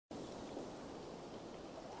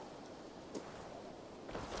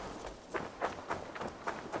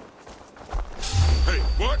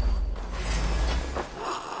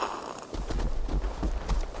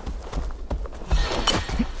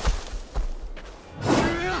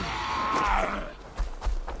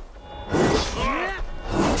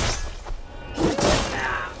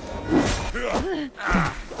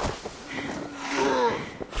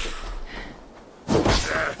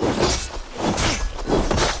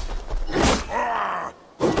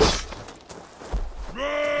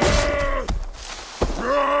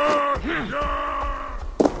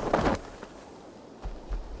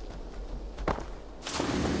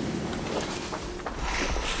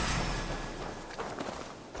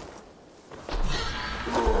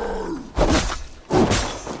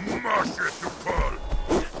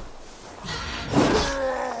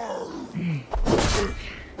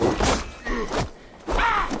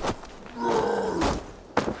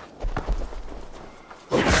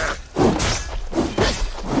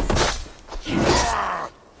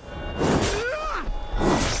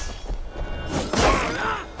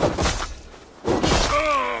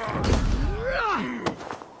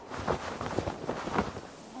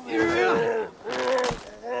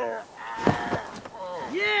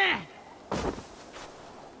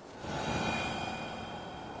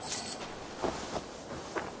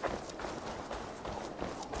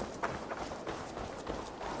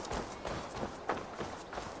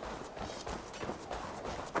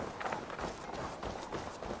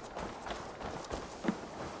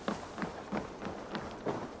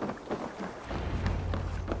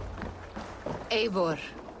Eivor,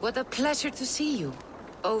 what a pleasure to see you.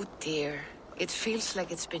 Oh dear, it feels like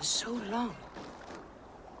it's been so long.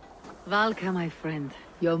 Valka, my friend,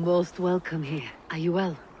 you're most welcome here. Are you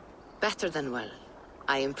well? Better than well.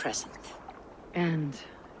 I am present. And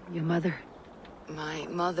your mother? My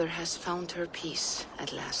mother has found her peace,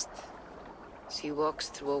 at last. She walks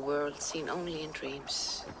through a world seen only in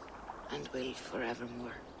dreams, and will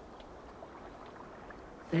forevermore.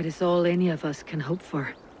 That is all any of us can hope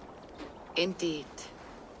for. Indeed.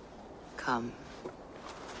 Come.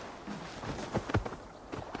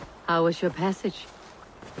 How was your passage?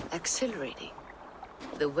 Exhilarating.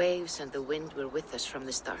 The waves and the wind were with us from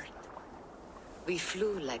the start. We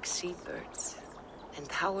flew like seabirds. And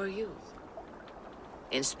how are you?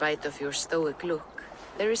 In spite of your stoic look,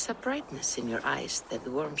 there is a brightness in your eyes that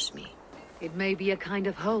warms me. It may be a kind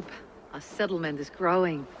of hope. Our settlement is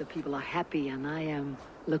growing, the people are happy, and I am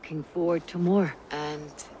looking forward to more.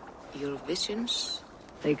 And your visions?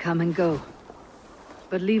 They come and go.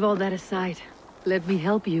 But leave all that aside. Let me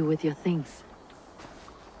help you with your things.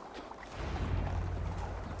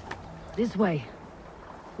 This way.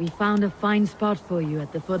 We found a fine spot for you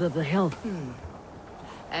at the foot of the hill.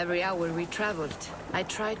 Every hour we traveled, I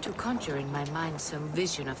tried to conjure in my mind some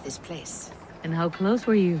vision of this place. And how close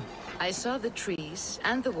were you? I saw the trees,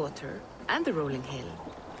 and the water, and the rolling hill.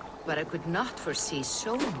 But I could not foresee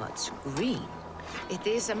so much green. It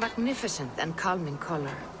is a magnificent and calming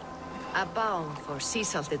color. A balm for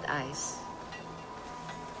sea-salted eyes.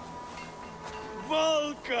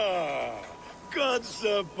 Valka!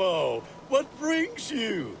 Godsapo! What brings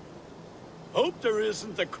you? Hope there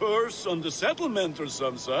isn't a curse on the settlement or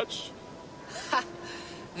some such. Ha!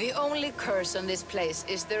 The only curse on this place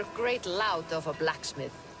is their great lout of a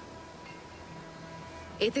blacksmith.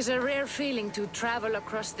 It is a rare feeling to travel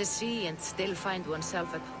across the sea and still find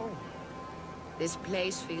oneself at home. This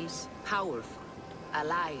place feels powerful,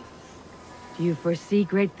 alive. Do you foresee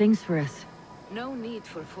great things for us? No need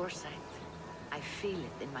for foresight. I feel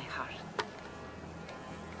it in my heart.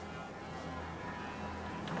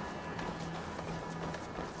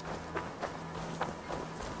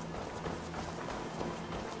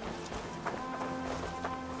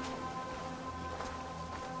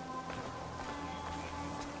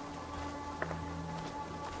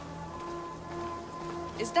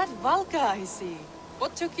 Is that Valka I see?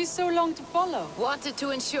 What took you so long to follow? Wanted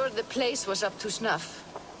to ensure the place was up to snuff.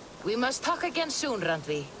 We must talk again soon,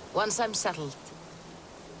 Randvi, once I'm settled.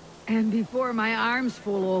 And before my arms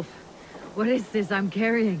fall off, what is this I'm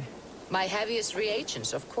carrying? My heaviest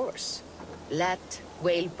reagents, of course. Lead,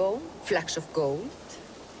 whalebone, flecks of gold.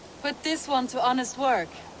 Put this one to honest work.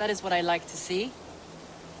 That is what I like to see.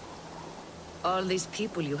 All these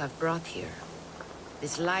people you have brought here.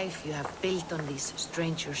 This life you have built on these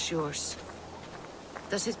stranger shores.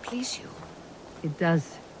 Does it please you? It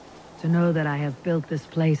does. To know that I have built this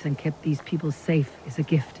place and kept these people safe is a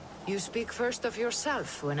gift. You speak first of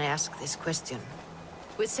yourself when I ask this question.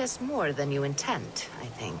 Which says more than you intend, I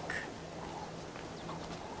think.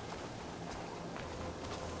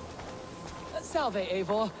 Salve,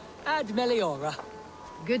 Eivor. Ad Meliora.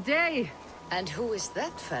 Good day! And who is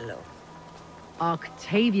that fellow?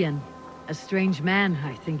 Octavian. A strange man.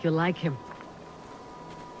 I think you'll like him.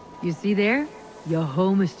 You see there? Your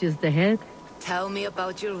home is just ahead. Tell me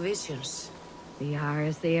about your visions. They are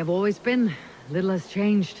as they have always been. Little has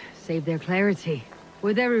changed, save their clarity.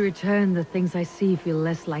 With every return, the things I see feel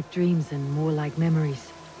less like dreams and more like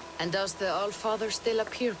memories. And does the Allfather still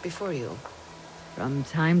appear before you? From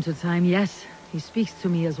time to time, yes. He speaks to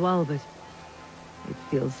me as well, but it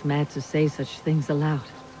feels mad to say such things aloud.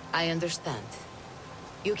 I understand.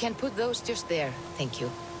 You can put those just there, thank you.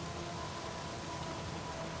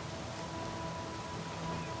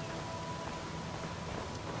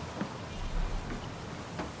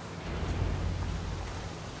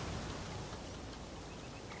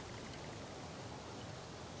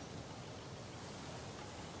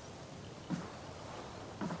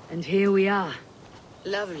 And here we are.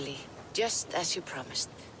 Lovely, just as you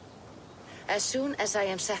promised. As soon as I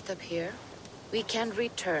am set up here, we can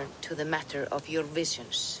return to the matter of your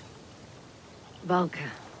visions. Valka,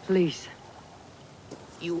 please.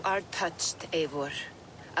 You are touched, Eivor.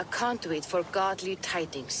 A conduit for godly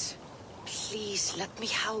tidings. Please, let me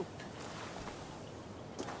help.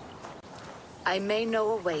 I may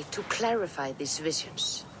know a way to clarify these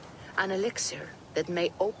visions. An elixir that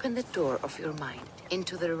may open the door of your mind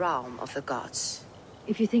into the realm of the gods.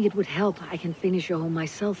 If you think it would help, I can finish your home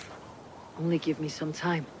myself. Only give me some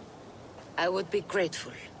time. I would be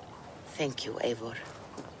grateful. Thank you, Eivor.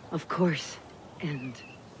 Of course. And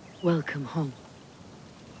welcome home.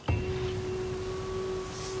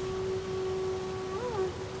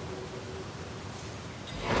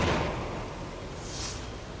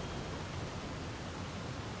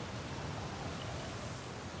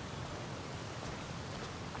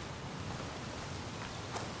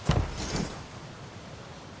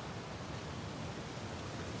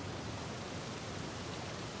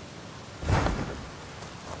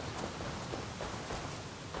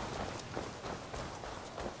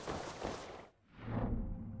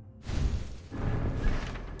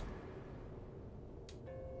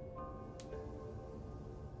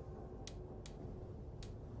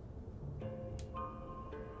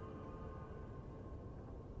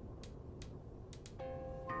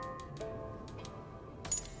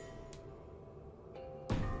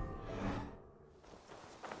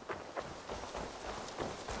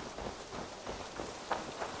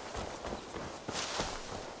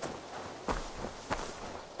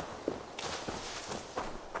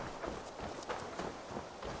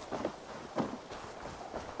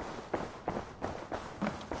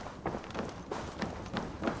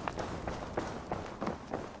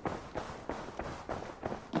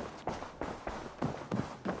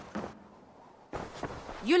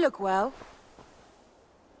 You look well.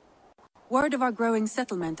 Word of our growing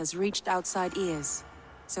settlement has reached outside ears,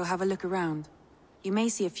 so have a look around. You may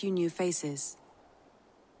see a few new faces.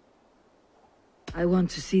 I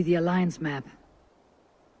want to see the Alliance map.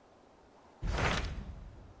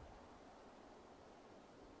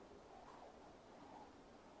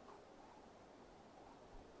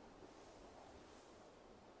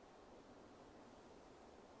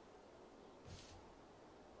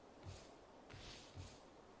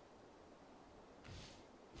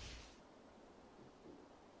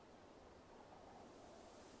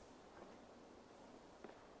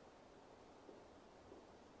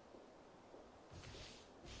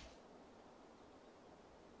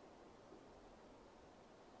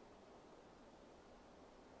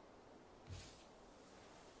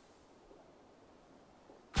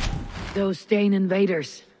 Those Dane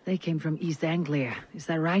invaders, they came from East Anglia, is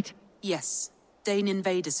that right? Yes. Dane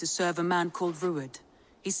invaders who serve a man called Ruud.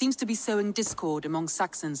 He seems to be sowing discord among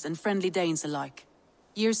Saxons and friendly Danes alike.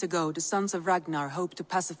 Years ago, the sons of Ragnar hoped to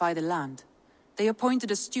pacify the land. They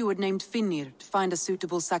appointed a steward named Finnr to find a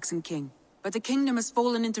suitable Saxon king. But the kingdom has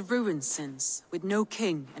fallen into ruins since, with no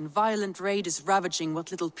king and violent raiders ravaging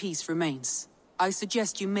what little peace remains. I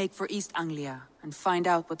suggest you make for East Anglia and find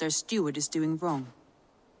out what their steward is doing wrong.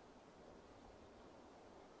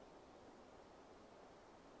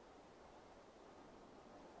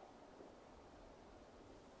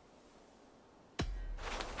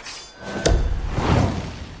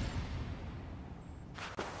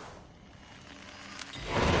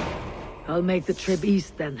 I'll make the trip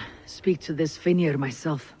east then. Speak to this Finnr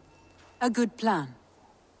myself. A good plan.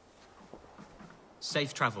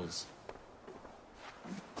 Safe travels.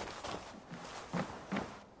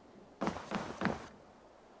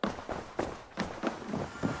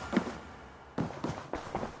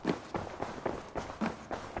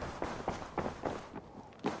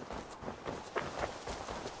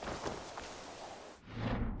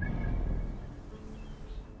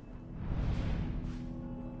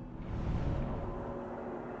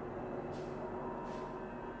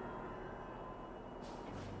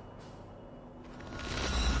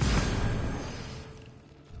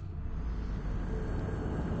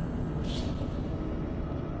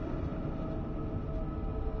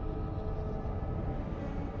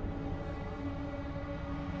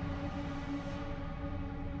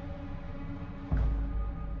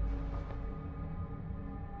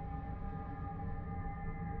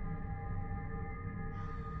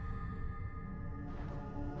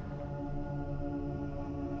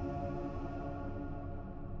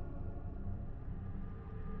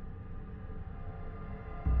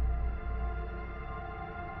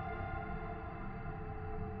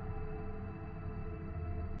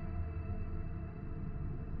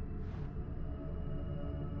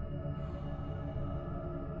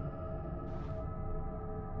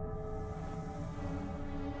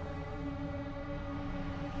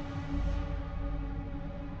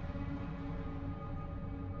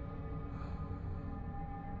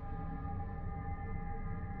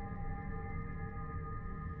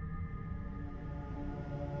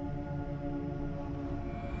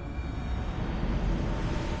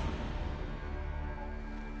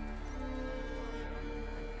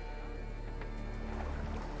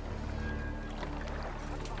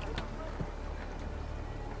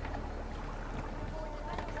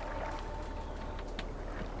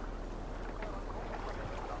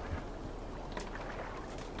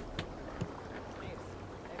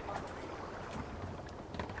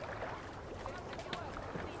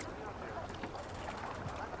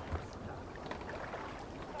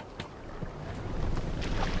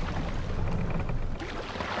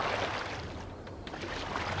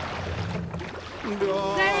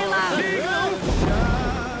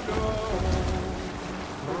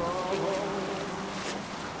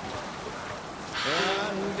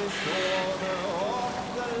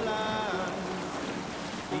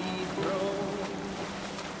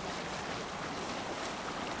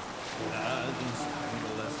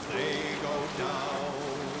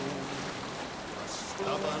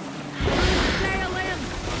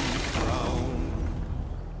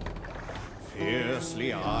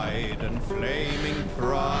 Fiercely eyed and flaming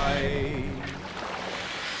pride,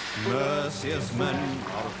 Mercia's men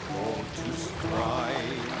are called to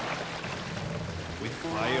strive. With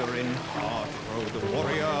fire in heart rode the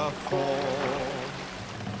warrior forth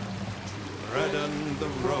to redden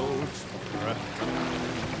the roads of Breton.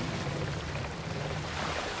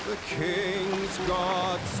 The king's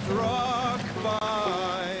god struck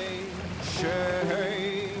by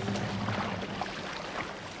shame.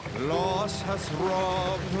 Loss has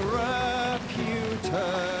robbed reputed,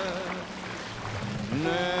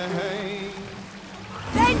 Nay.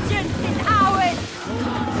 Vengeance is ours!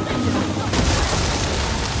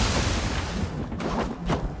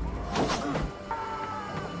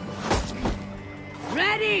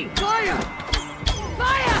 Ready! Fire!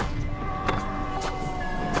 Fire!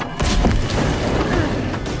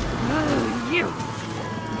 You!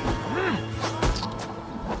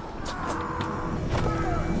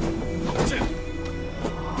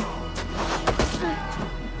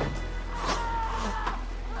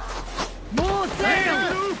 More sail!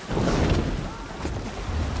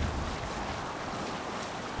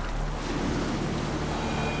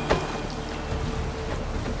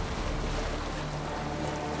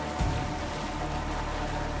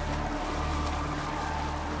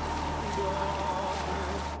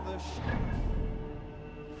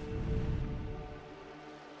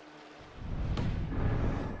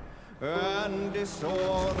 And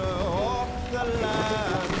disorder of the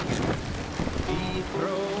land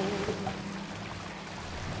dethroned.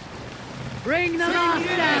 Bring the last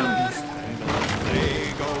down!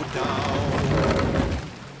 They go down.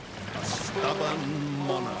 A stubborn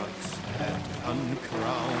monarch's head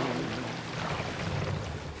uncrowned.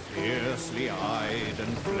 Fiercely eyed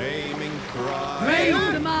and flaming cry.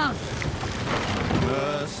 Raise the mast!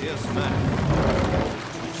 Mercious men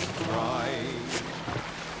to strive.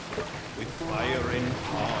 With fire in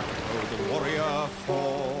heart, oh, the warrior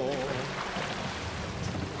fall.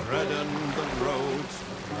 To redden the roads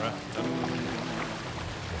of Grafton.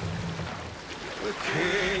 The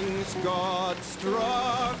king's God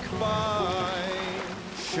struck by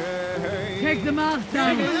shame. Take the mast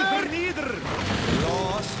down!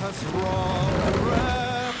 Loss has wrong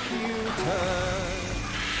reputed.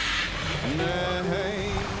 Nay.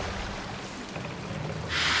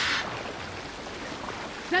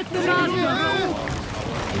 Set the mast down!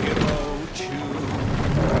 Hero choose.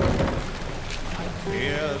 I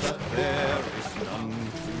fear that there is none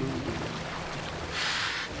true.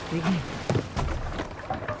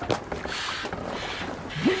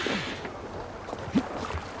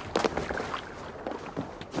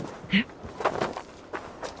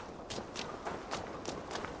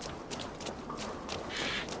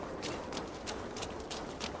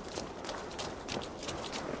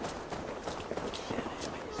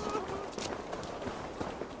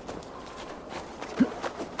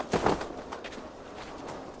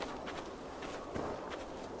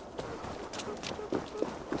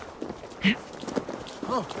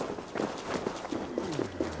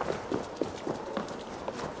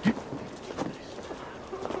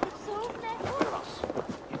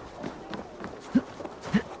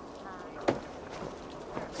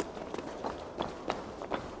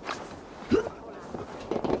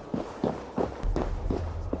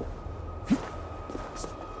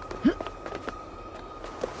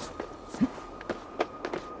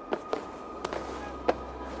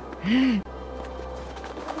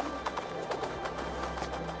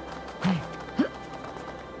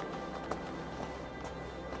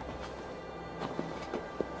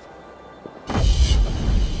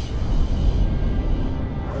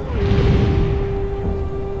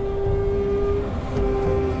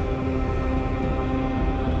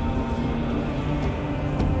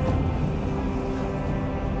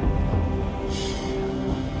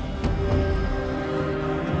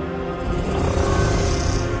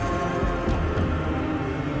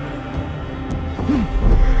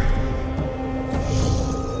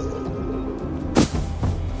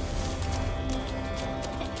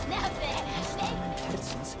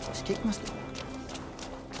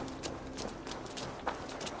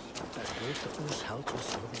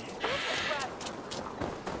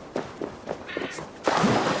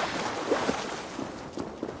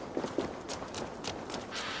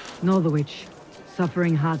 Northwich.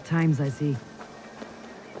 Suffering hard times, I see.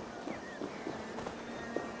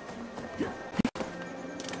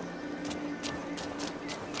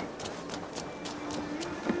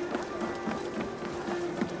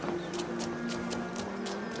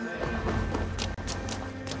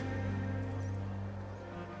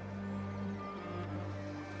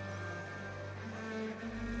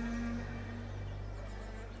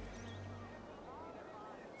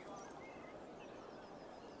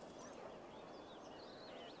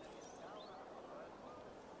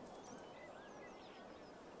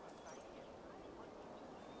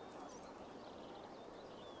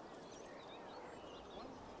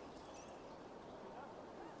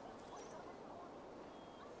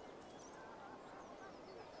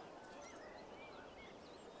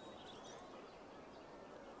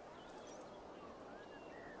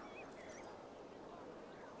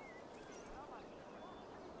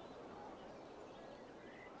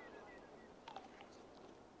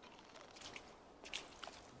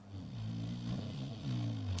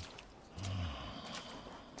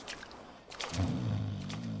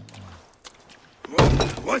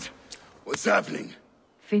 What? What's happening?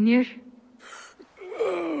 Finnr?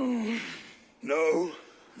 Oh, no,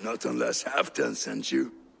 not unless Halfdan sent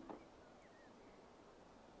you.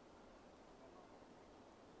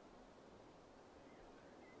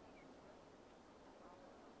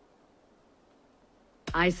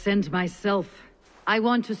 I sent myself. I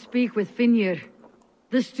want to speak with Finnr,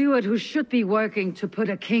 the steward who should be working to put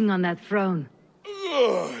a king on that throne.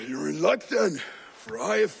 You're in luck then, for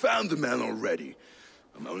I have found the man already.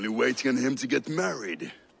 I'm only waiting on him to get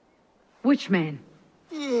married. Which man?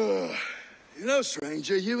 You know,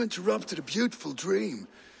 stranger, you interrupted a beautiful dream.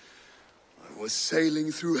 I was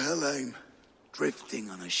sailing through Helheim,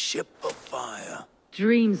 drifting on a ship of fire.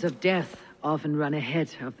 Dreams of death often run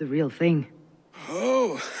ahead of the real thing.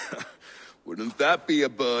 Oh, wouldn't that be a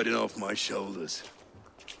burden off my shoulders?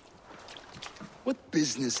 What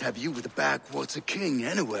business have you with the Backwater King,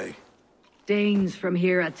 anyway? Danes from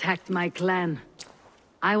here attacked my clan.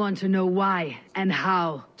 I want to know why and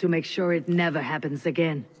how to make sure it never happens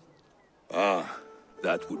again. Ah,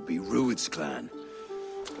 that would be Rued's clan.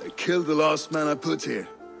 They killed the last man I put here,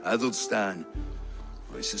 Adelstan.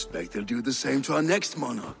 I suspect they'll do the same to our next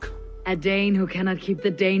monarch. A Dane who cannot keep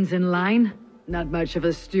the Danes in line? Not much of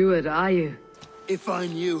a steward, are you? If I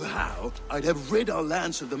knew how, I'd have rid our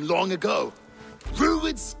lands of them long ago.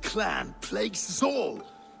 Rued's clan plagues us all,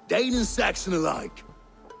 Dane and Saxon alike.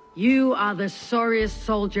 You are the sorriest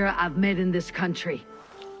soldier I've met in this country.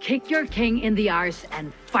 Kick your king in the arse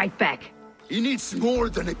and fight back. He needs more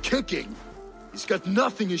than a kicking. He's got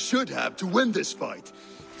nothing he should have to win this fight.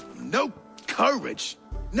 No courage,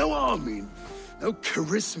 no army, no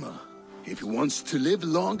charisma. If he wants to live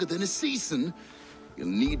longer than a season, he'll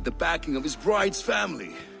need the backing of his bride's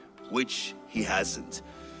family, which he hasn't.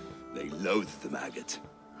 They loathe the maggot.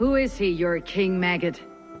 Who is he, your king maggot?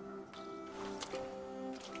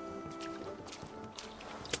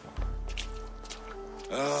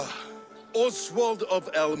 Oswald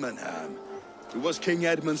of Elmenham. He was King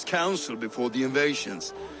Edmund's counsel before the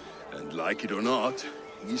invasions. And like it or not,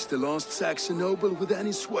 he's the last Saxon noble with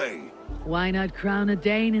any sway. Why not crown a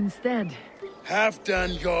Dane instead?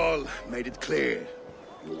 Halfdan Jarl made it clear.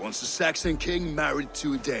 He wants a Saxon king married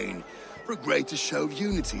to a Dane, for a greater show of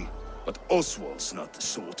unity. But Oswald's not the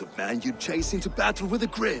sort of man you'd chase into battle with a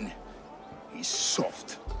grin. He's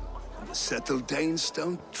soft, and the settled Danes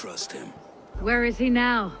don't trust him. Where is he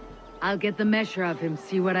now? I'll get the measure of him,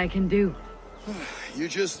 see what I can do. You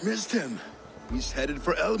just missed him. He's headed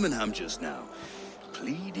for Elmenham just now,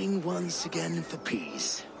 pleading once again for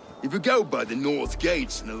peace. If you go by the north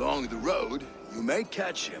gates and along the road, you may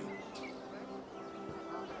catch him.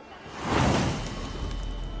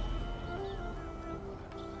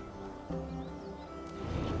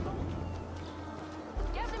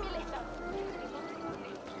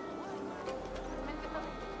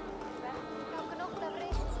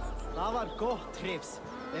 Það var gott hrifs.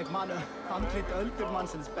 Ég man andlit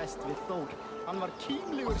öldurmannsins best við Þór. Hann var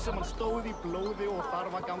kýmlegur sem hann stóð í blóði og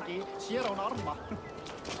þarfagangi, sér án arma.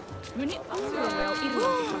 Mun ég alveg á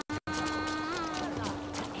Írlandi.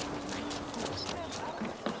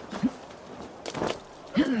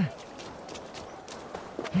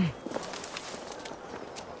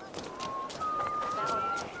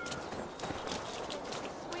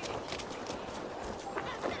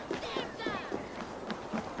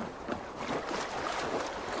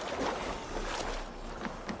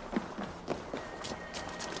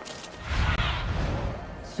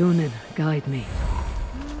 Sunan, guide me.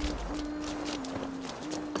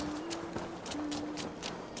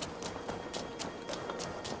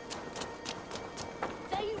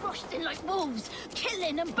 They rushed in like wolves,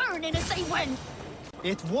 killing and burning as they went.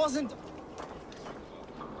 It wasn't...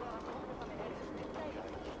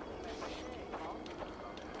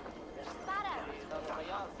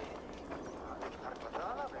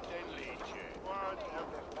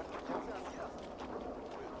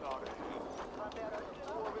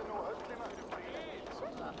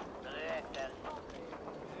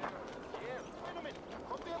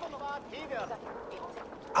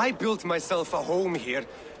 I built myself a home here.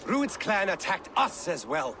 Rued's clan attacked us as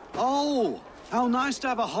well. Oh, how nice to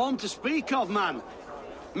have a home to speak of, man.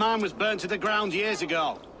 Mine was burnt to the ground years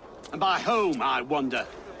ago. And by whom, I wonder?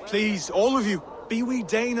 Please, all of you, be we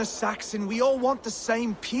Dane or Saxon, we all want the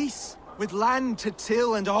same peace. With land to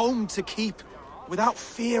till and home to keep. Without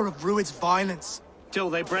fear of Rued's violence. Till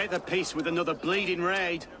they break the peace with another bleeding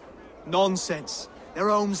raid. Nonsense. Their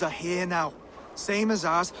homes are here now. Same as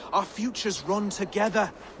ours, our futures run together,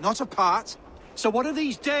 not apart. So what are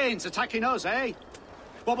these Danes attacking us, eh?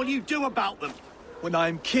 What will you do about them? When I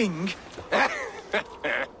am king...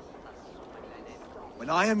 When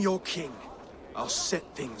I am your king, I'll set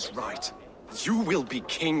things right. You will be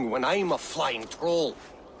king when I'm a flying troll.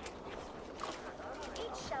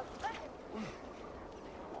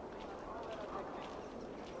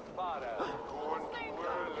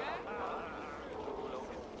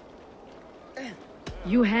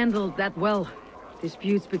 You handled that well.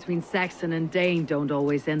 Disputes between Saxon and Dane don't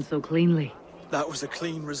always end so cleanly. That was a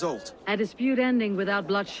clean result. A dispute ending without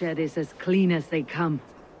bloodshed is as clean as they come.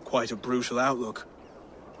 Quite a brutal outlook.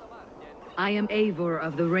 I am Eivor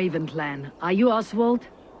of the Raven clan. Are you Oswald?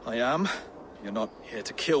 I am. You're not here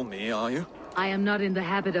to kill me, are you? I am not in the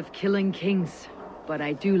habit of killing kings, but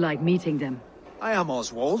I do like meeting them. I am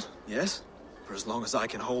Oswald, yes. For as long as I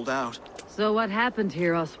can hold out. So what happened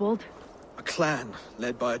here, Oswald? A clan,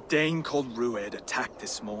 led by a Dane called Rued, attacked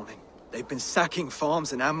this morning. They've been sacking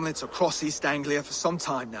farms and hamlets across East Anglia for some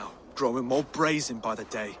time now, growing more brazen by the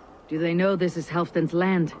day. Do they know this is Halfdan's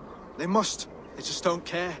land? They must. They just don't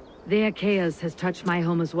care. Their chaos has touched my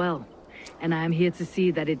home as well, and I am here to see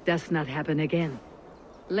that it does not happen again.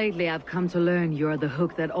 Lately I've come to learn you are the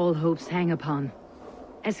hook that all hopes hang upon.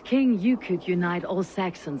 As king, you could unite all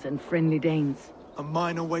Saxons and friendly Danes. A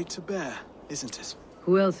minor weight to bear, isn't it?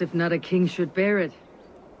 Who else, if not a king, should bear it?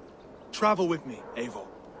 Travel with me, Eivor.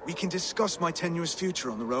 We can discuss my tenuous future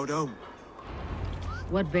on the road home.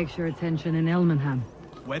 What begs your attention in Elmenham?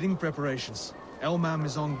 Wedding preparations. Elmam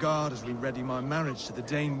is on guard as we ready my marriage to the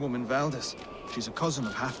Dane woman Valdis. She's a cousin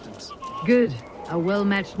of Halfdan's. Good. A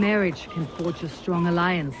well-matched marriage can forge a strong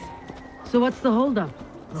alliance. So what's the holdup?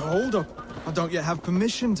 No holdup? I don't yet have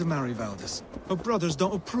permission to marry Valdis. Her brothers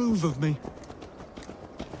don't approve of me.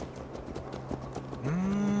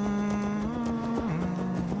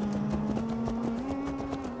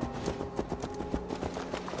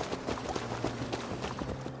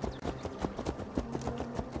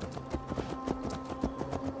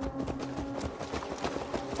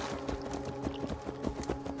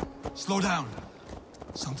 Slow down.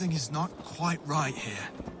 Something is not quite right here.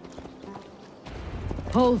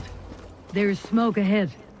 Hold. There is smoke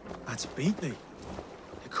ahead. That's Beatley.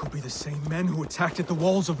 It could be the same men who attacked at the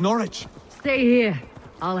walls of Norwich. Stay here.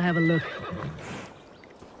 I'll have a look.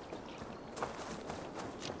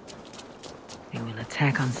 They will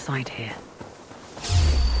attack on sight here.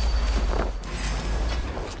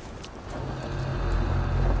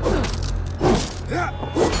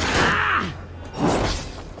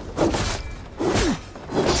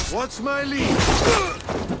 What's my lead?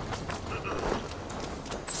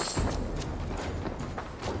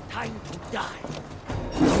 Time to die.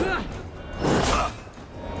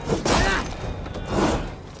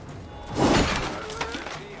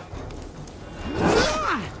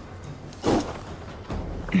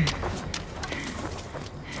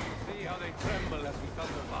 See how they tremble as we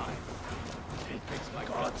thunder by. It makes my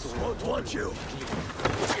gods won't want you.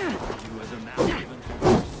 You as a man given to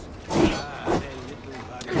use.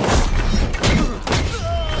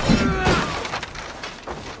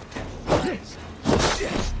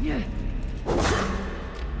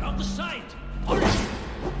 Round the side.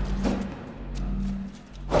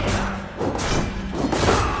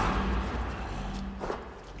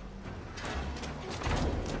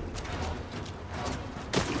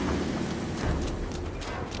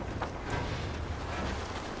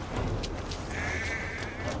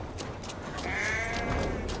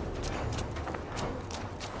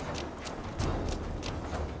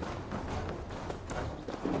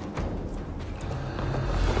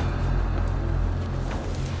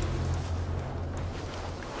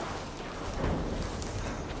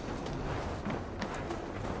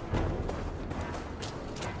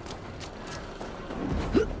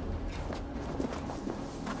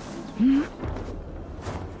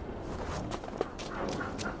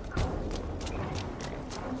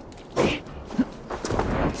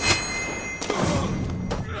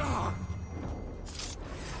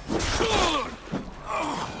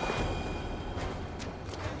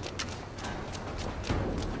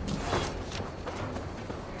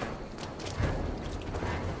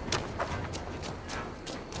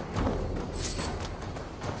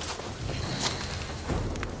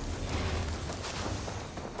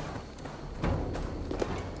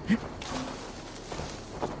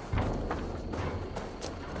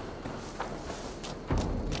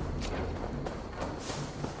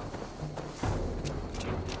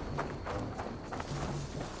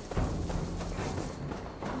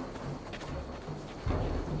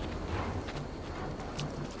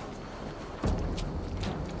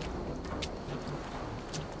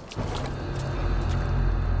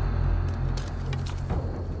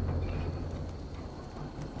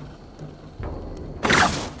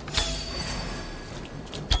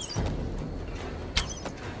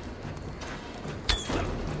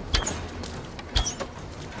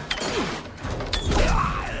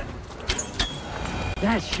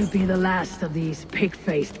 That should be the last of these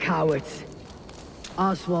pig-faced cowards.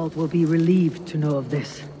 Oswald will be relieved to know of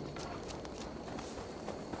this.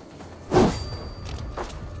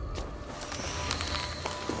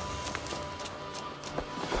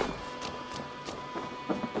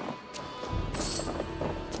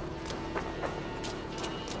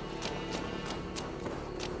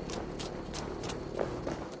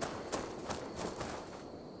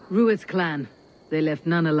 Rued's clan. They left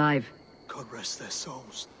none alive. God rest their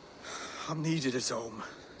souls. I'm needed at home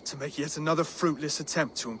to make yet another fruitless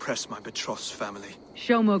attempt to impress my betrothed's family.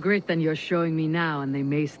 Show more grit than you're showing me now, and they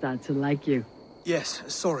may start to like you. Yes,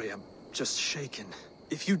 sorry, I'm just shaken.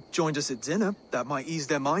 If you joined us at dinner, that might ease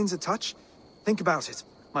their minds a touch. Think about it.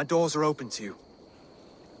 My doors are open to you.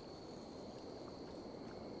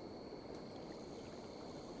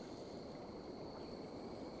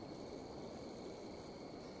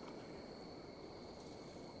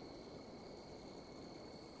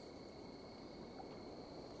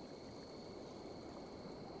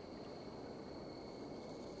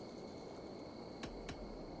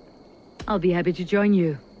 I'll be happy to join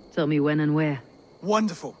you. Tell me when and where.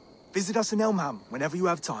 Wonderful. Visit us in Elmham whenever you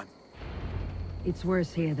have time. It's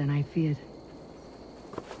worse here than I feared.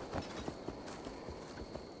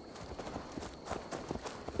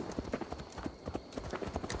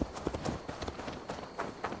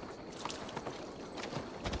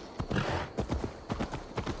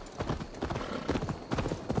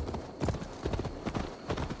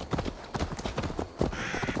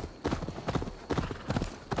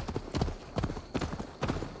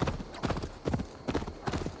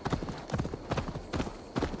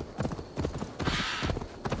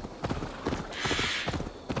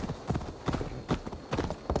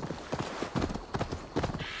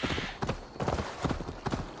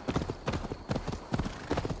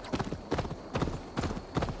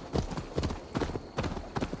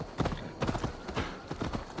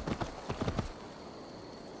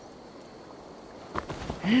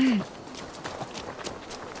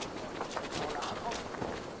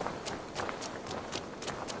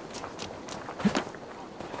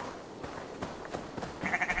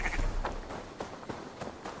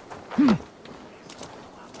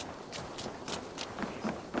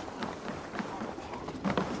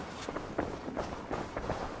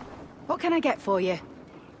 What can I get for you?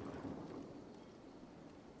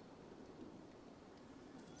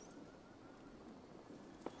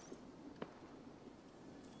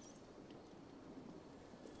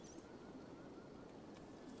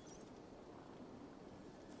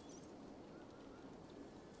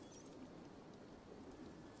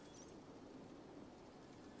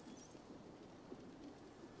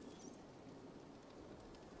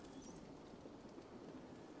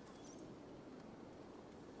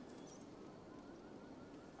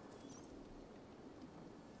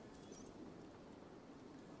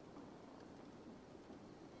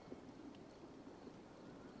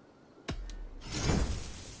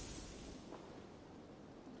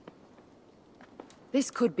 This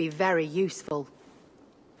could be very useful.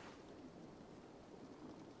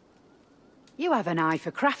 You have an eye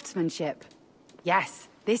for craftsmanship. Yes,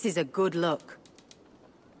 this is a good look.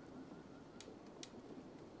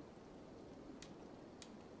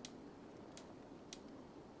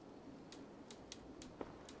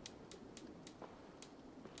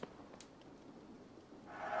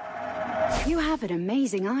 You have an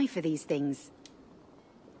amazing eye for these things.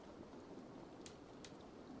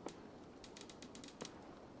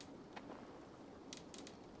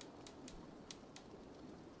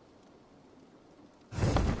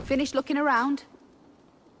 Finished looking around?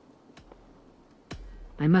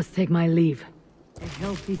 I must take my leave. A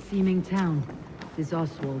healthy-seeming town. This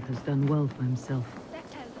Oswald has done well for himself.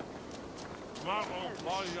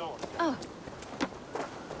 Oh.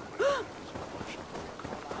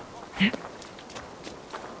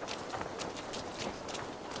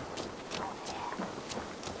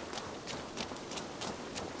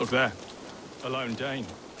 Look there. A lone Dane.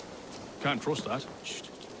 Can't trust that. Shh.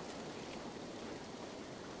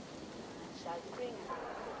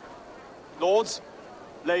 Lords,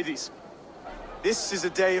 ladies, this is a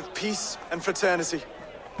day of peace and fraternity.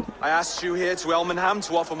 I asked you here to Elmenham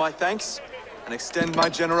to offer my thanks and extend my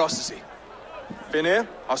generosity. Finir,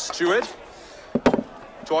 our steward,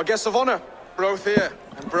 to our guests of honor, Brothir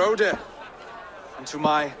and Broder, and to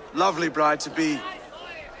my lovely bride-to-be,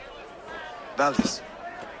 Valdis.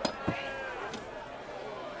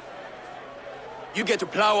 You get to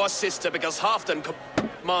plow our sister because Halfdan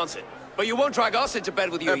commands it. But you won't drag us into bed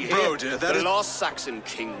with you, Broder, that the last Saxon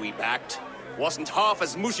king we backed wasn't half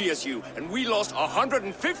as mushy as you, and we lost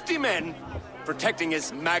 150 men. protecting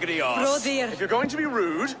his maggoty arse. If you're going to be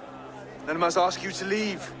rude, then I must ask you to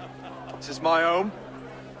leave. This is my home.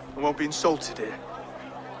 I won't be insulted here.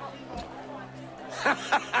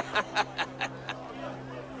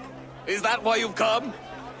 Is that why you've come?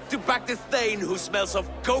 To back this Thane who smells of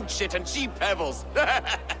goat shit and cheap pebbles?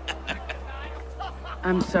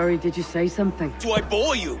 I'm sorry, did you say something? Do I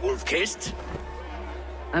bore you, wolf-kissed?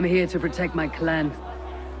 I'm here to protect my clan.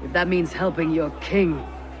 If that means helping your king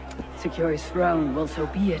secure his throne, well, so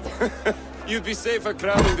be it. You'd be safer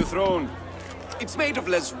crowning the throne. It's made of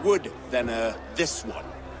less wood than, this one.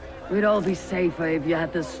 We'd all be safer if you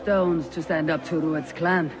had the stones to stand up to Rued's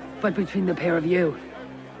clan. But between the pair of you,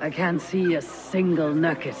 I can't see a single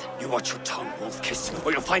nugget. You watch your tongue, wolf-kiss,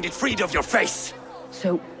 or you'll find it freed of your face!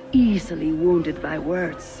 So easily wounded by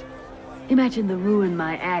words. Imagine the ruin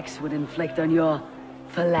my axe would inflict on your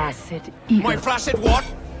flaccid ego. My flaccid what?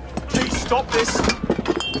 Please stop this!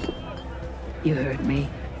 You heard me.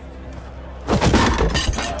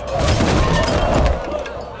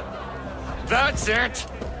 That's it!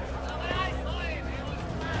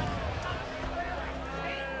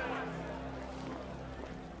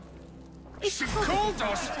 She called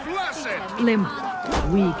us flaccid! Limp,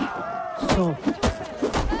 weak, soft.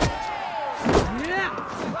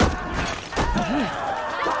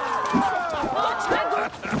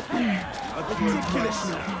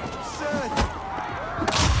 Ridiculous! Absurd!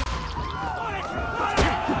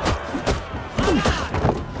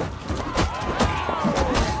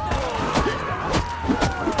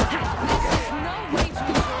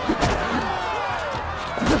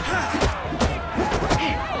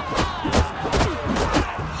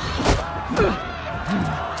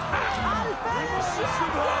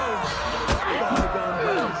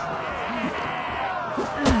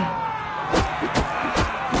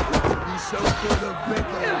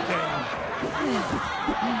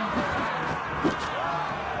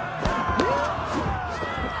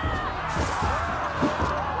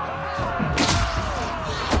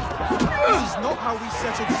 How we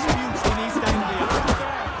settle disputes in East Anglia.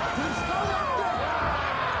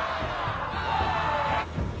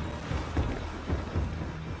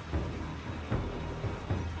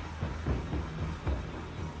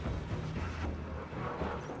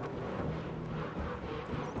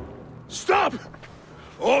 Stop!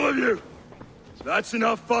 All of you! That's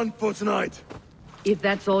enough fun for tonight. If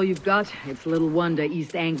that's all you've got, it's little wonder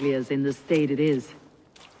East Anglia's in the state it is.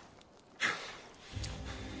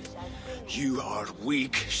 You are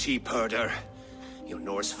weak, sheep herder. Your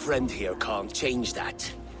Norse friend here can't change that.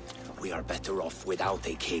 We are better off without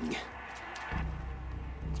a king.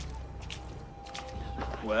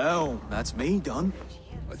 Well, that's me done.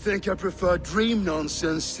 I think I prefer dream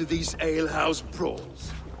nonsense to these alehouse brawls.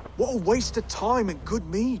 What a waste of time and good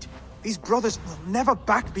mead. These brothers will never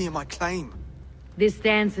back me in my claim. This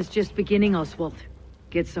dance is just beginning, Oswald.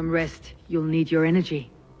 Get some rest. You'll need your energy.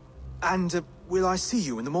 And, will I see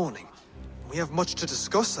you in the morning? We have much to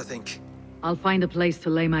discuss, I think. I'll find a place to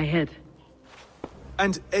lay my head.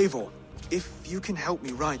 And Eivor, if you can help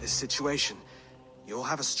me right this situation, you'll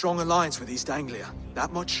have a strong alliance with East Anglia.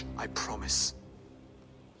 That much, I promise.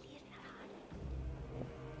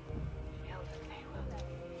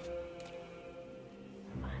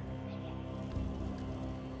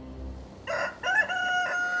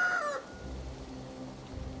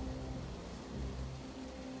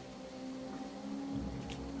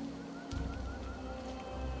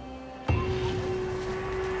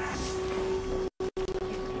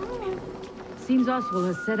 Seems Oswald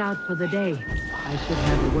has set out for the day. I should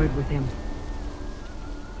have a word with him.